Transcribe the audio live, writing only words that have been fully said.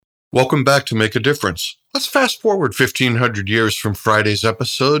Welcome back to Make a Difference. Let's fast forward 1500 years from Friday's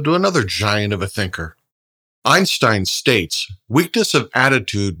episode to another giant of a thinker. Einstein states, weakness of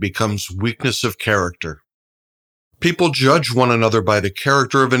attitude becomes weakness of character. People judge one another by the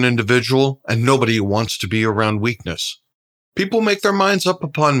character of an individual, and nobody wants to be around weakness. People make their minds up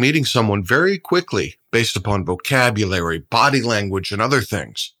upon meeting someone very quickly, based upon vocabulary, body language, and other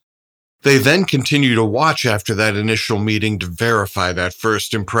things. They then continue to watch after that initial meeting to verify that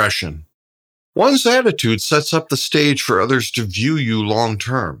first impression. One's attitude sets up the stage for others to view you long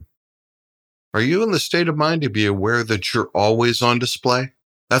term. Are you in the state of mind to be aware that you're always on display?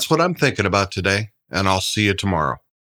 That's what I'm thinking about today, and I'll see you tomorrow.